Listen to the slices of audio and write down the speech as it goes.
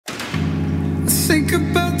Think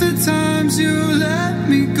about the times you let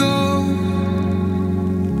me go,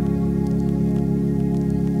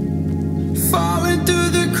 falling through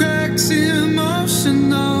the cracks,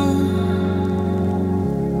 emotional.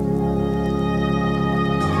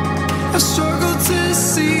 I struggle to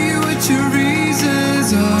see what your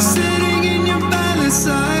reasons are. Sitting in your balance,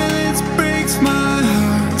 silence breaks my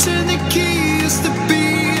heart. Turn the key, used to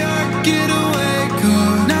be our getaway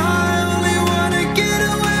car. Now I only wanna get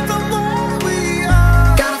away from where we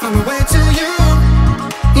are. Gotta find my way to you,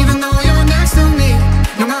 even though you're next to me.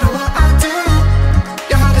 No matter what I do,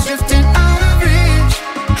 your heart is drifting out of reach.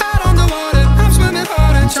 Head on the water, I'm swimming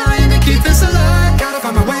hard and trying to keep this alive. Gotta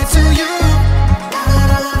find my way to you.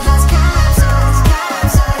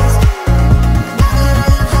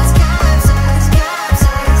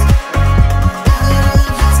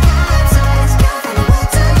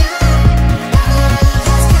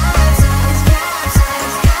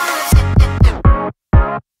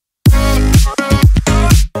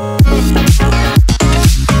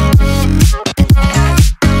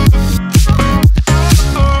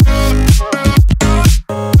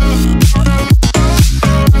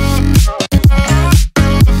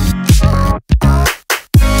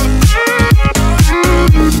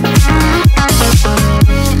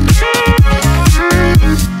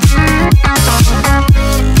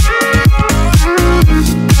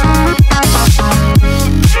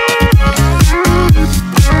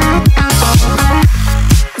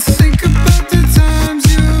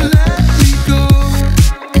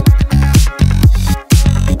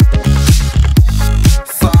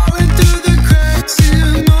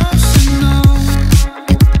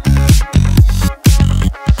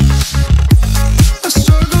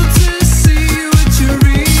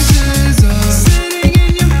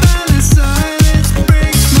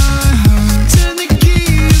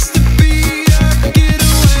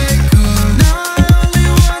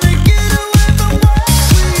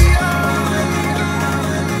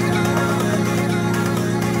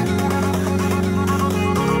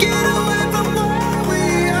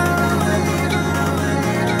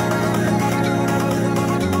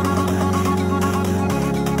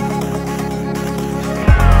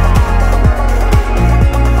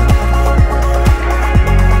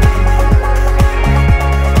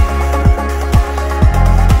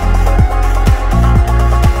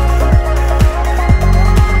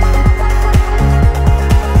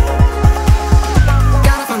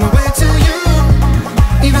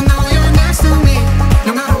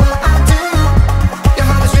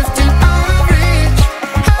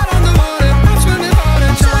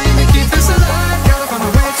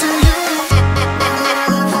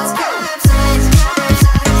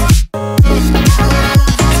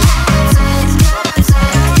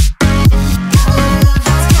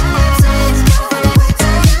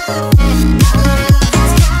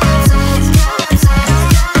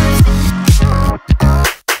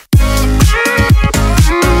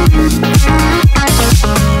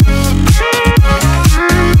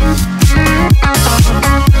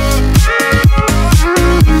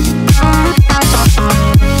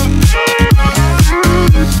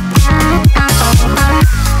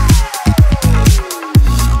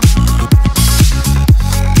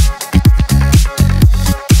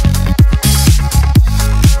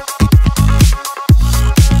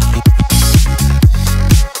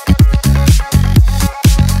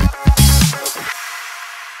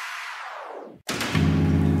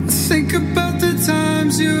 Think about the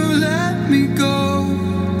times you let me go,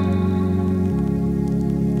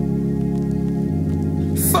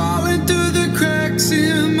 falling through the cracks,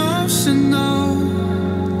 emotional.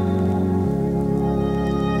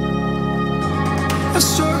 I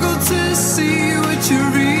struggle to see what your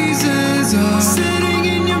reasons are. Sitting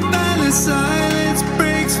in your balance, silence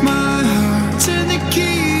breaks my heart. Turn the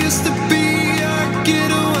key, used to be our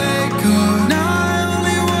getaway car. Now I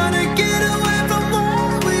only wanna get away from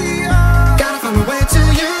where we are. Gotta find my way to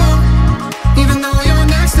you, even though you're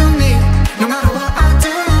next to me. No matter what I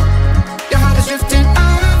do, your heart is drifting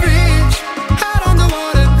out of reach. Head on the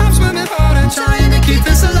water, I'm swimming hard and trying to keep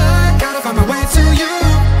this alive. Gotta find my way to you.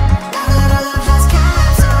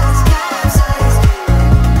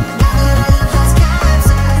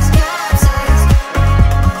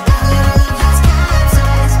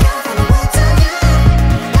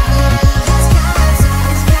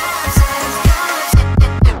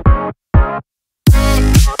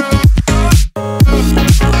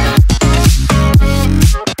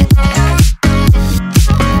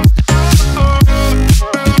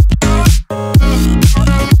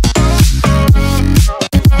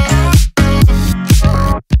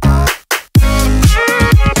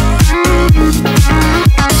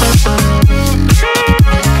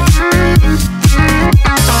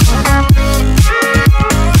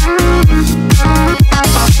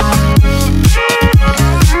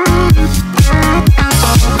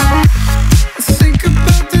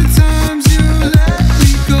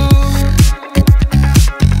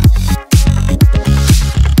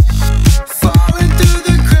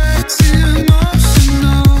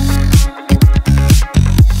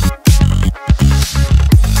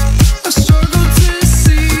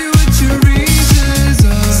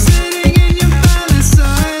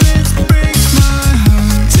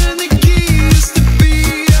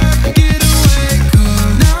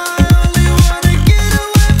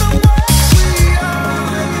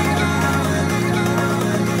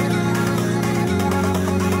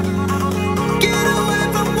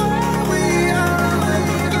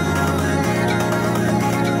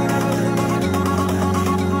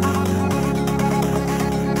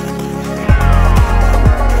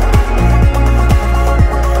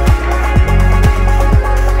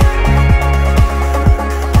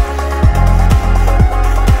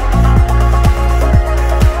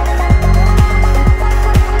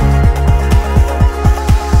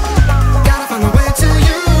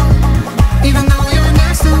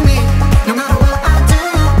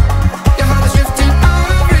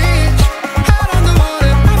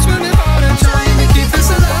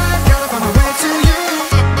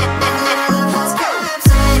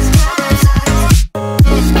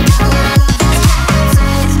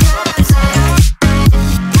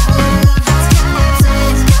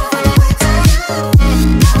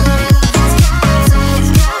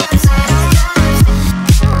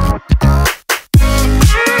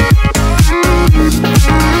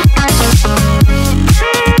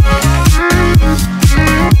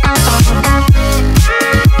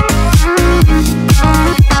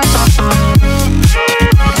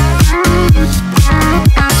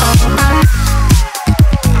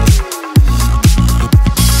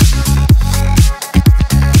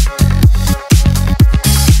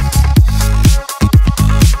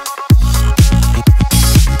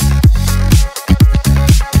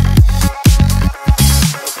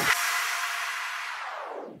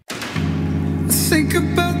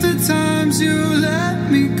 you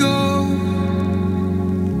let me go.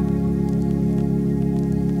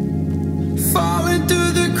 Falling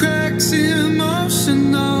through the cracks,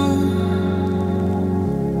 emotional.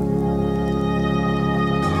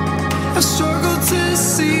 I struggle to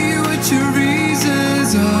see what your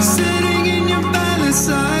reasons are. Sitting in your palace,